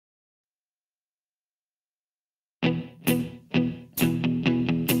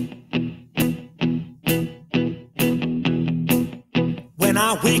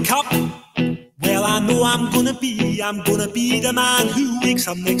I wake up, well, I know I'm gonna be the man who wakes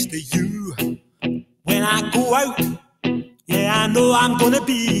up next to you. When I go out, yeah, I know I'm gonna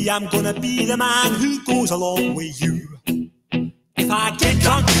be the man who goes along with you. If I get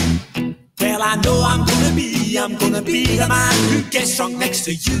drunk, well, I know I'm gonna be the man who gets drunk next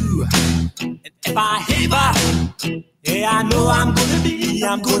to you. And if I heaver, yeah, I know I'm gonna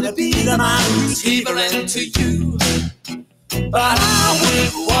be the man who's heavering to you. But I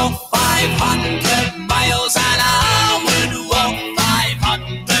would walk 500 miles and I would walk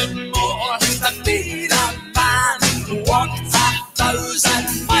 500 more just to be the man who walked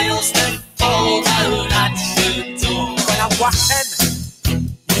 1,000 miles to fall down at your door. When I'm walking,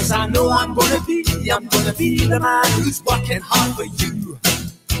 yes, I know I'm gonna be the man who's working hard for you.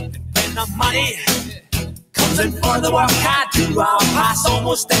 And when the money comes in for the work I do, I'll pass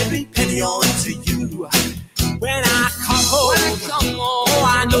almost every penny on to you. When I come home, oh,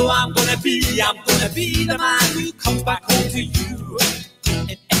 I know I'm gonna be the man who comes back home to you. And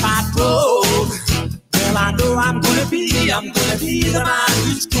if I drove, well, I know I'm gonna be the man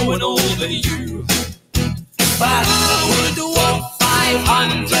who's going over you. But I would walk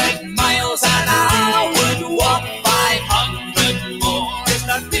 500 miles and I would walk 500 more just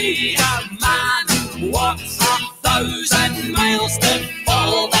to be a man who walks 1,000 miles to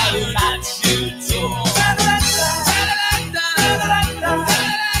fall down at your door.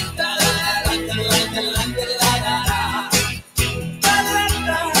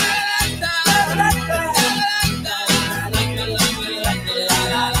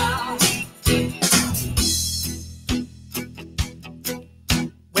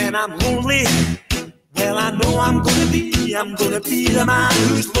 When I'm lonely, well, I know I'm gonna be the man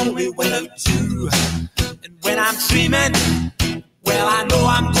who's lonely without you. And when I'm dreaming, well, I know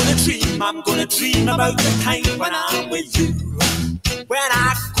I'm gonna dream about the time when I'm with you. When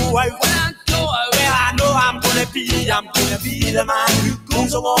I go out, well, I know I'm gonna be the man who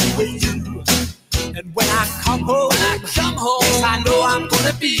goes along with you. And when I come home, yes, I know I'm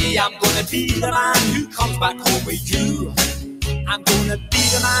gonna be the man who comes back home with you. I'm gonna be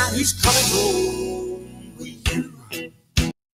the man who's coming home with you.